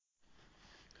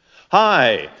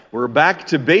Hi, we're back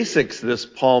to basics this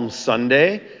Palm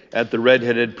Sunday at the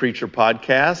Red-Headed Preacher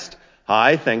Podcast.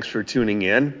 Hi, thanks for tuning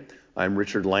in. I'm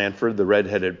Richard Lanford, the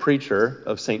Red-Headed Preacher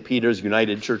of St. Peter's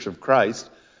United Church of Christ,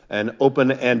 an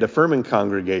open and affirming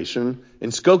congregation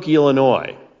in Skokie,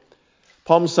 Illinois.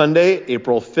 Palm Sunday,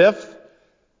 April 5th.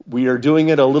 We are doing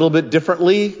it a little bit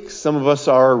differently. Some of us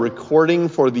are recording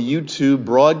for the YouTube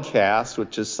broadcast,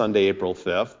 which is Sunday, April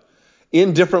 5th,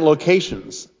 in different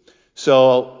locations.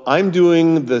 So I'm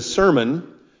doing the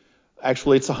sermon,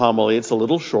 actually it's a homily, it's a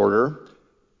little shorter,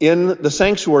 in the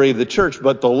sanctuary of the church,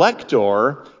 but the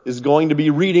lector is going to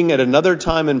be reading at another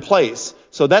time and place.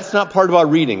 So that's not part of our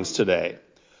readings today.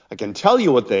 I can tell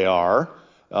you what they are.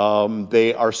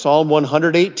 They are Psalm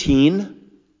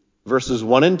 118, verses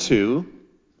 1 and 2,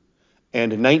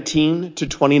 and 19 to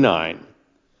 29.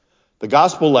 The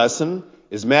gospel lesson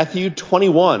is Matthew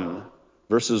 21,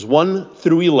 verses 1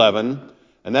 through 11,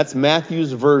 and that's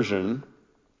Matthew's version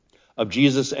of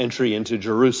Jesus' entry into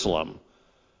Jerusalem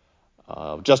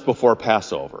just before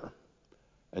Passover.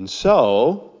 And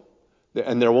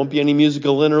there won't be any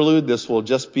musical interlude. This will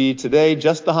just be today,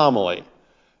 just the homily.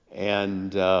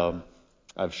 And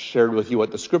I've shared with you what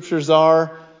the scriptures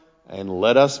are, and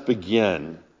let us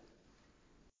begin.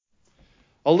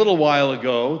 A little while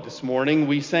ago, this morning,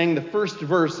 we sang the first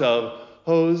verse of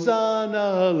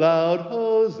Hosanna, loud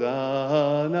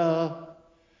Hosanna.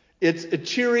 It's a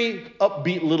cheery,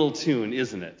 upbeat little tune,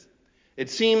 isn't it?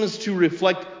 It seems to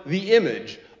reflect the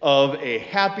image of a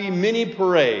happy mini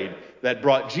parade that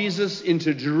brought Jesus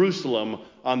into Jerusalem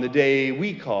on the day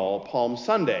we call Palm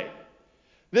Sunday.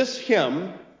 This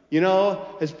hymn,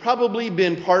 has probably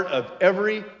been part of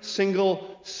every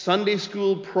single Sunday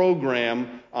school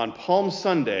program on Palm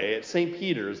Sunday at St.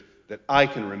 Peter's that I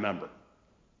can remember.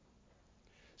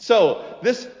 So,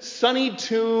 this sunny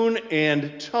tune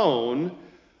and tone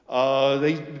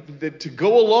to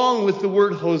go along with the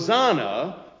word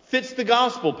Hosanna fits the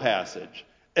gospel passage,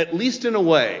 at least in a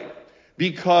way,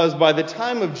 because by the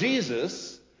time of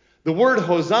Jesus, the word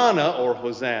Hosanna or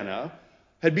Hosanna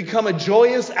had become a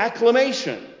joyous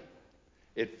acclamation.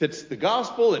 It fits the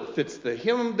gospel, it fits the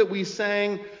hymn that we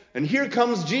sang, and here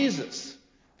comes Jesus,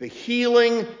 the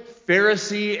healing,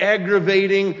 Pharisee,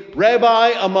 aggravating,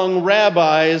 rabbi among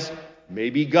rabbis,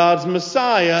 maybe God's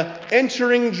Messiah,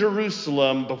 entering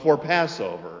Jerusalem before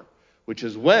Passover, which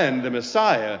is when the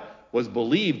Messiah was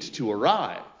believed to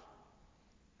arrive.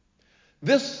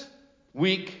 This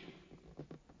week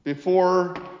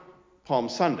before Palm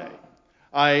Sunday,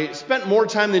 I spent more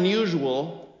time than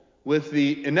usual with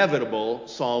the inevitable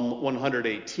Psalm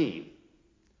 118.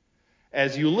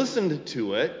 As you listened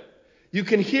to it, you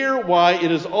can hear why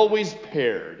it is always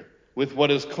paired with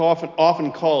what is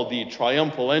often called the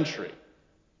triumphal entry.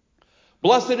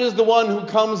 Blessed is the one who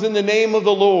comes in the name of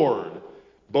the Lord,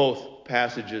 both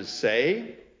passages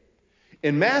say.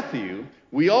 In Matthew,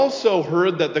 we also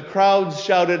heard that the crowds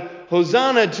shouted,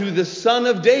 Hosanna to the Son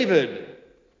of David.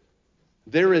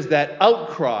 There is that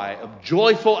outcry of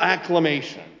joyful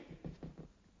acclamation.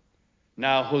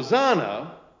 Now,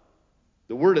 Hosanna,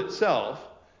 the word itself,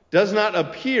 does not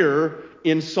appear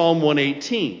in Psalm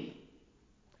 118.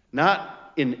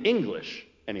 Not in English,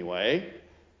 anyway.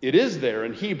 It is there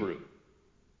in Hebrew.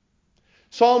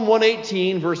 Psalm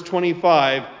 118, verse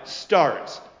 25,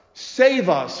 starts, Save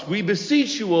us, we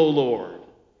beseech you, O Lord.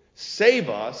 Save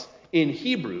us, in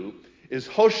Hebrew, is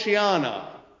Hosanna.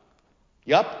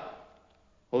 Yup,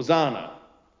 Hosanna.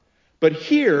 But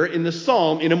here in the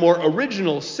psalm, in a more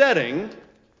original setting,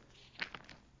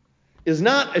 is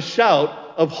not a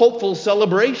shout of hopeful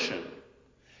celebration.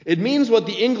 It means what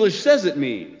the English says it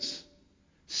means.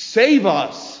 Save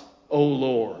us, O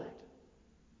Lord.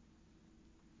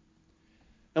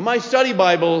 Now, my study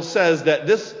Bible says that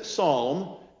this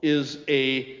psalm is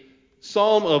a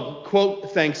psalm of,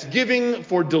 quote, thanksgiving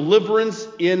for deliverance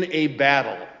in a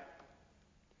battle.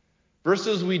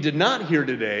 Verses we did not hear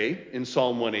today in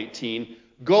Psalm 118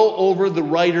 go over the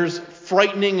writer's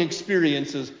frightening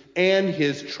experiences and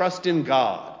his trust in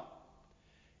God.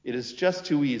 It is just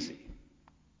too easy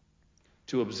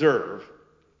to observe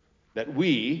that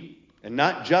we, and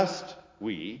not just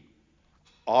we,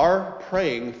 are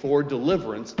praying for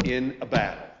deliverance in a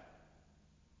battle.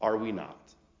 Are we not?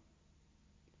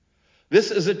 This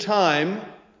is a time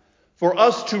for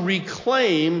us to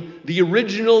reclaim the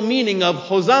original meaning of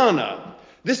Hosanna.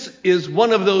 This is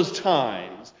one of those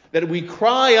times that we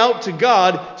cry out to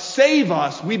God, save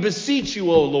us, we beseech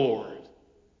you, O Lord.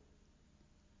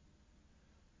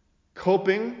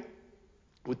 Coping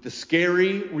with the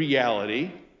scary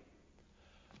reality,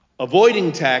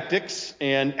 avoiding tactics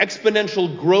and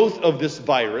exponential growth of this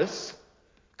virus,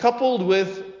 coupled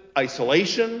with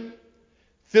isolation,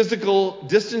 physical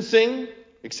distancing,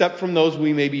 except from those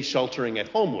we may be sheltering at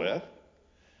home with,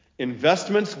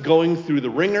 investments going through the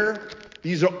ringer.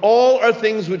 These are all our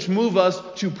things which move us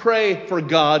to pray for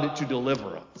God to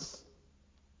deliver us.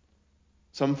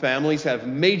 Some families have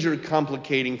major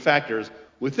complicating factors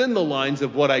within the lines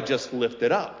of what I just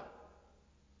lifted up.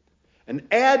 And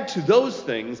add to those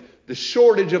things the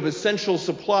shortage of essential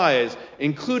supplies,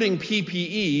 including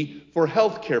PPE for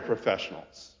healthcare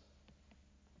professionals.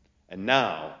 And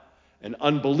now, an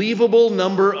unbelievable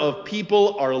number of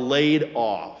people are laid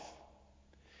off.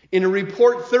 In a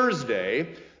report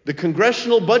Thursday, the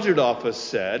Congressional Budget Office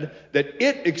said that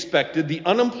it expected the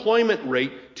unemployment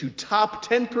rate to top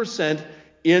 10%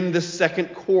 in the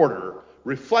second quarter,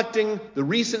 reflecting the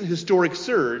recent historic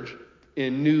surge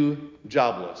in new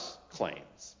jobless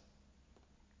claims.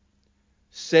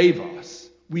 Save us,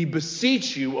 we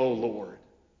beseech you, O Lord.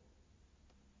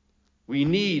 We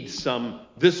need some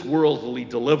this worldly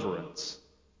deliverance.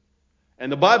 And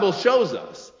the Bible shows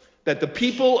us that the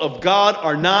people of God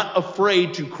are not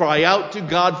afraid to cry out to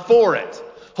God for it.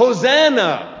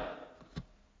 Hosanna!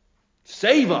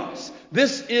 Save us.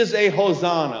 This is a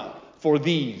Hosanna for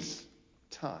these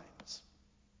times.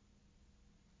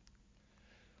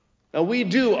 Now, we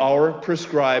do our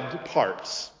prescribed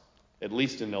parts, at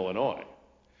least in Illinois.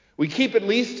 We keep at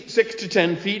least 6 to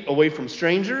 10 feet away from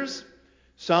strangers.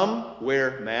 Some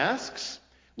wear masks.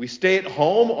 We stay at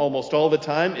home almost all the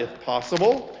time, if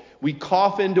possible. We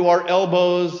cough into our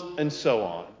elbows, and so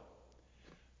on.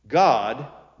 God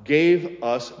gave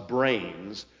us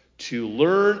brains to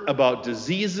learn about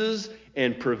diseases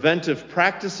and preventive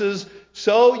practices,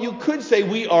 so you could say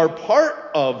we are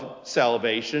part of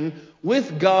salvation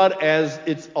with God as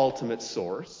its ultimate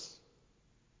source.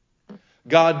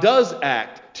 God does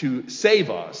act to save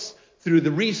us through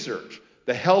the research,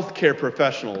 the healthcare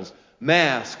professionals,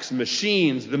 masks,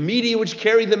 machines, the media which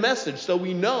carry the message so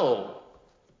we know,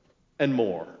 and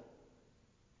more.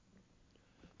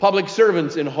 Public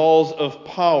servants in halls of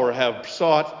power have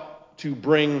sought to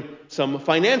bring some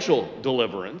financial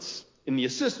deliverance in the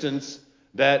assistance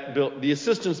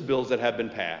bills that have been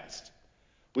passed.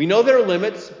 We know there are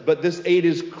limits, but this aid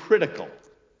is critical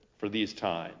for these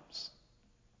times.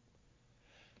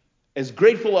 As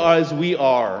grateful as we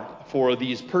are for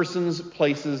these persons,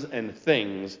 places, and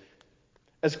things,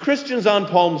 as Christians on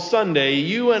Palm Sunday,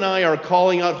 you and I are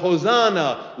calling out,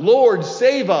 Hosanna, Lord,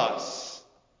 save us.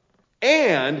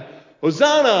 And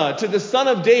Hosanna to the Son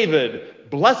of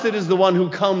David. Blessed is the one who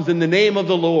comes in the name of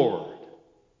the Lord.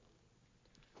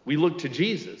 We look to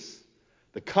Jesus,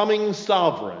 the coming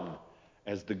sovereign,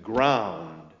 as the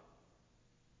ground,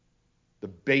 the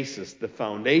basis, the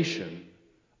foundation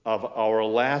of our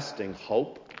lasting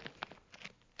hope,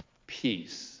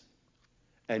 peace,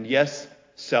 and yes,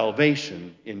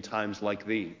 salvation in times like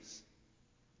these.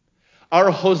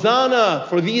 Our Hosanna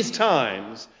for these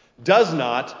times does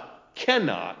not,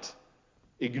 cannot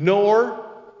ignore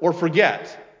or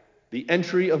forget the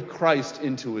entry of Christ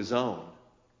into his own,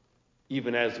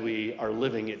 even as we are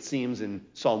living, it seems, in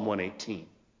Psalm 118.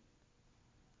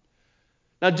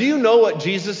 Now, do you know what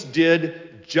Jesus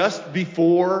did just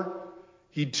before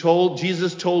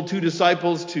Jesus told 2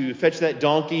 disciples to fetch that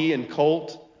donkey and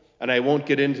colt? And I won't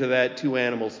get into that 2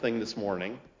 animals thing this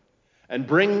morning. And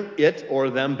bring it or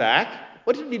them back.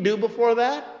 What did he do before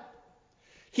that?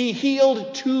 He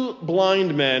healed 2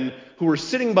 blind men who were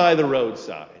sitting by the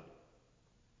roadside.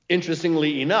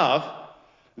 Interestingly enough,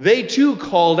 they too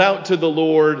called out to the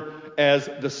Lord as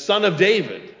the Son of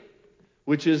David,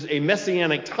 which is a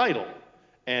messianic title,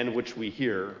 and which we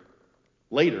hear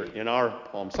later in our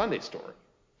Palm Sunday story.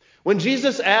 When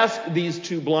Jesus asked these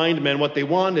 2 blind men what they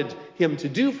wanted him to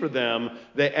do for them,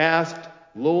 they asked,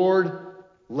 Lord,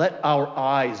 let our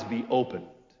eyes be opened.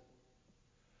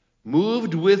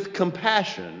 Moved with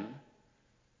compassion,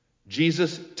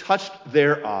 Jesus touched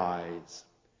their eyes.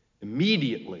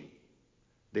 Immediately,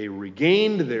 they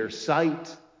regained their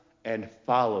sight and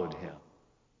followed him.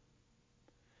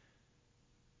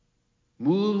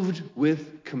 Moved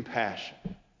with compassion.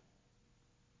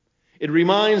 It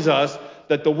reminds us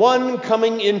that the one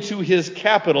coming into his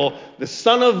capital, the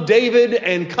Son of David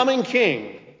and coming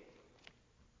King,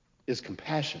 is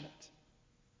compassionate.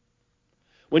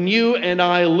 When you and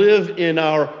I live in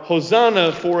our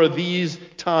Hosanna for these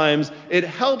times, it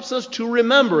helps us to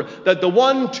remember that the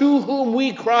one to whom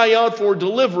we cry out for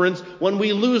deliverance when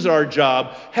we lose our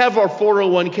job, have our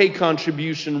 401k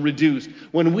contribution reduced,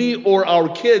 when we or our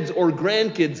kids or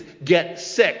grandkids get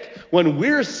sick, when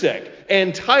we're sick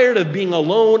and tired of being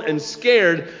alone and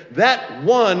scared, that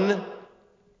one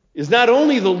is not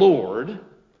only the Lord,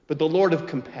 but the Lord of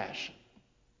compassion.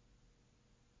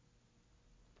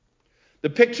 The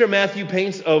picture Matthew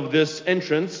paints of this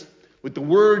entrance, with the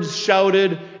words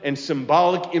shouted and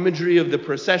symbolic imagery of the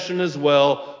procession as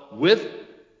well, with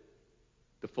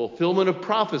the fulfillment of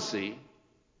prophecy,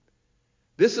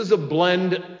 this is a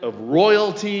blend of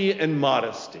royalty and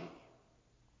modesty.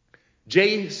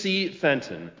 J.C.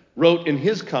 Fenton wrote in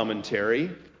his commentary,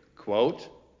 quote,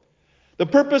 "The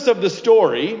purpose of the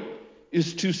story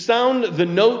is to sound the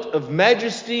note of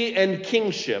majesty and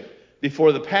kingship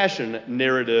before the Passion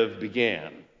narrative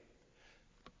began.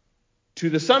 To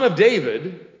the Son of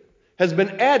David has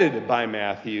been added by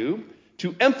Matthew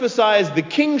to emphasize the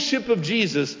kingship of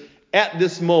Jesus at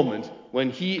this moment when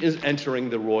he is entering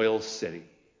the royal city."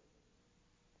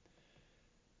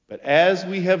 But as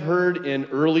we have heard in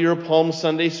earlier Palm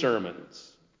Sunday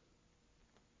sermons,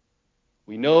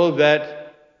 we know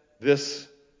that this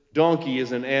donkey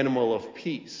is an animal of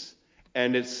peace.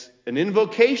 And it's an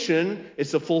invocation,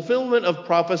 it's a fulfillment of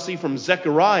prophecy from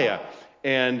Zechariah.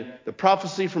 And the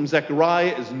prophecy from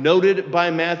Zechariah is noted by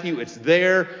Matthew. It's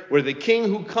there where the king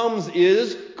who comes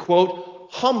is, quote,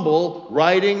 humble,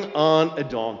 riding on a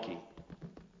donkey,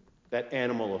 that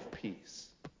animal of peace.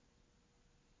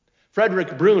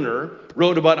 Frederick Bruner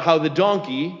wrote about how the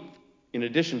donkey, in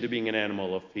addition to being an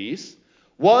animal of peace,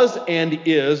 was and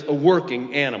is a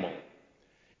working animal.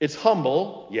 It's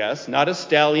humble, yes, not a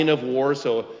stallion of war,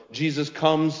 so Jesus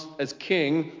comes as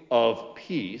king of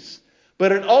peace.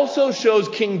 But it also shows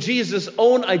King Jesus'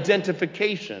 own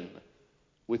identification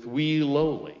with we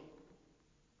lowly.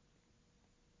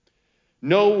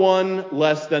 No one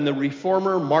less than the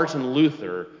reformer Martin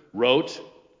Luther wrote,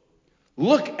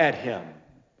 "Look at him.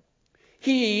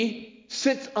 He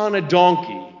sits on a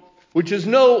donkey, which is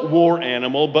no war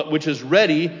animal, but which is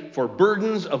ready for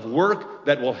burdens of work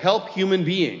that will help human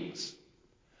beings.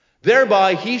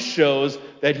 Thereby he shows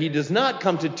that he does not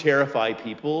come to terrify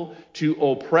people, to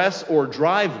oppress or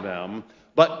drive them,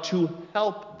 but to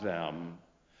help them,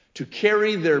 to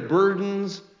carry their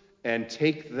burdens and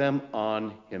take them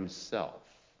on himself."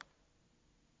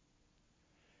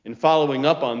 In following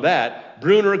up on that,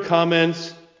 Bruner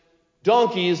comments,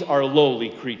 "Donkeys are lowly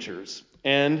creatures,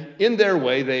 and in their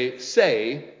way they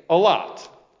say a lot.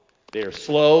 They are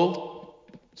slow,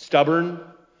 stubborn,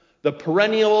 the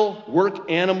perennial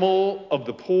work animal of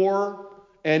the poor,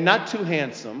 and not too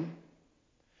handsome,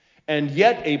 and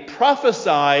yet a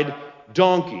prophesied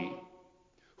donkey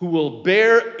who will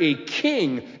bear a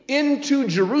king into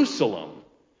Jerusalem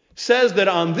says that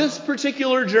on this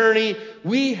particular journey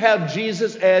we have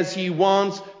Jesus as he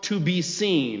wants to be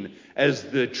seen, as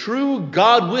the true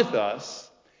God with us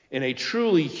in a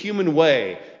truly human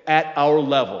way at our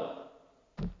level.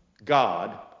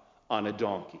 God on a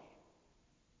donkey."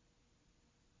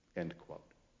 End quote.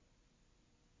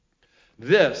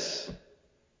 This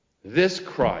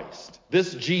Christ,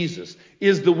 this Jesus,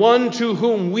 is the one to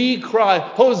whom we cry,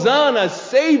 "Hosanna,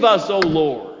 save us, O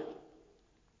Lord."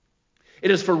 It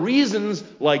is for reasons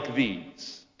like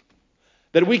these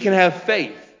that we can have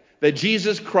faith that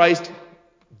Jesus Christ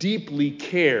deeply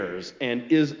cares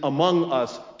and is among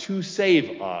us to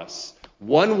save us,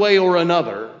 one way or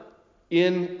another,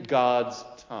 in God's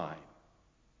time.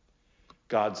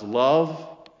 God's love,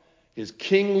 his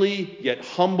kingly yet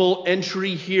humble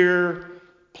entry here,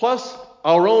 plus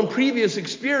our own previous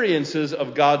experiences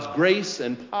of God's grace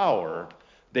and power,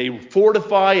 they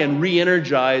fortify and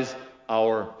re-energize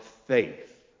our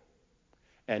faith.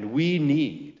 And we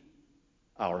need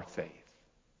our faith.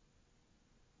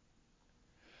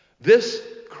 This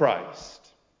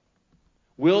Christ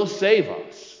will save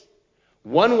us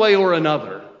one way or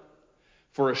another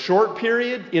for a short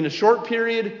period, in a short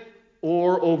period,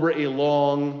 or over a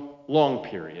long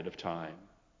period of time.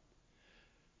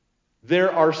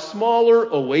 There are smaller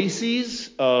oases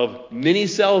of mini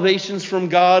salvations from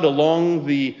God along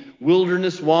the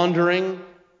wilderness wandering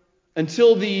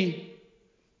until the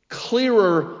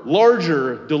clearer,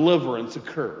 larger deliverance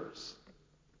occurs.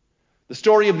 The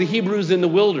story of the Hebrews in the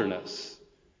wilderness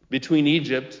between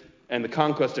Egypt and the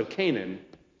conquest of Canaan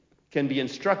can be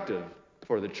instructive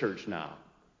for the church now.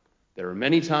 There are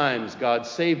many times God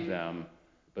saved them,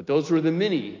 but those were the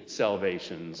mini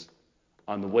salvations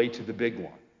on the way to the big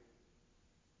one.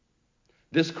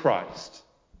 This Christ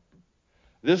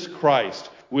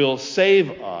will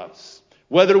save us,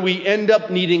 whether we end up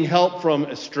needing help from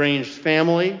estranged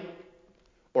family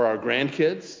or our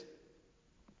grandkids,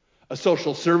 a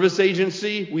social service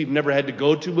agency we've never had to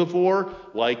go to before,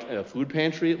 like a food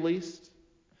pantry at least.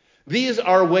 These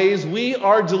are ways we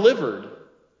are delivered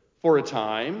for a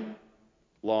time,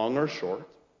 long or short.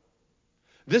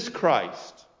 This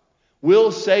Christ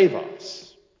will save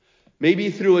us, maybe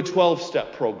through a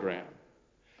 12-step program,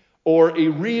 or a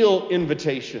real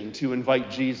invitation to invite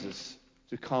Jesus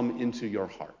to come into your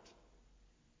heart.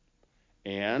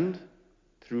 And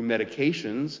through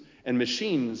medications and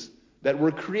machines that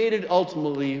were created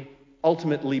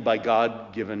ultimately by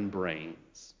God-given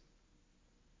brains.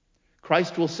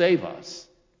 Christ will save us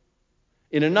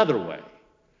in another way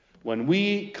when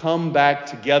we come back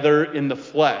together in the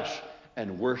flesh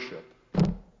and worship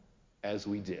as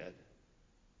we did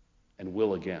and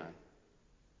will again.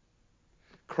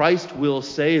 Christ will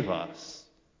save us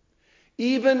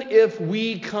even if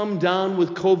we come down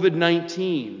with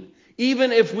COVID-19,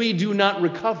 even if we do not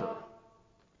recover.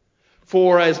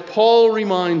 For as Paul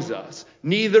reminds us,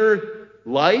 neither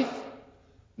life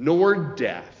nor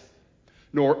death,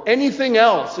 nor anything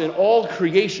else in all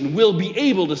creation will be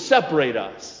able to separate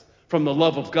us from the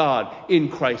love of God in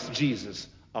Christ Jesus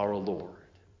our Lord.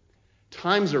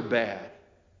 Times are bad.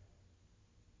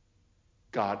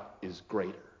 God is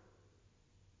greater.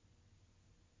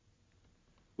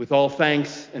 With all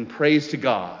thanks and praise to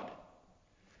God,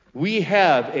 we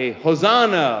have a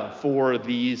Hosanna for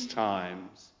these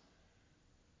times.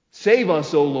 Save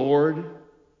us, O Lord,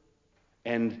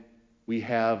 and we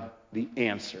have the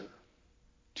answer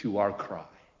to our cry.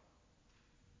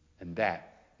 And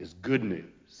that is good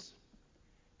news.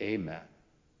 Amen.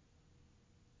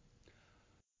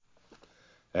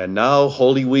 And now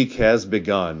Holy Week has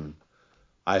begun.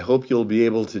 I hope you'll be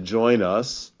able to join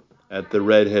us at the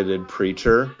Red-Headed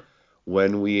Preacher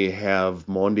when we have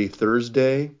Maundy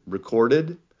Thursday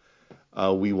recorded.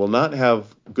 We will not have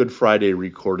Good Friday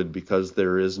recorded because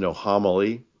there is no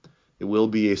homily. It will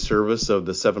be a service of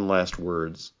the 7 last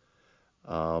words,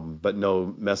 but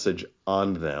no message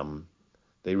on them.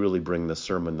 They really bring the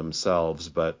sermon themselves,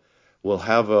 but we'll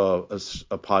have a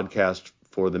podcast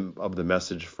of the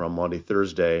message from Maundy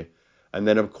Thursday, and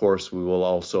then of course we will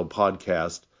also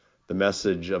podcast the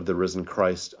message of the risen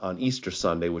Christ on Easter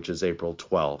Sunday, which is April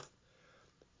 12th.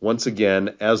 Once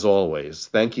again, as always,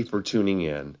 thank you for tuning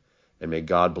in, and may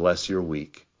God bless your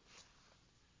week.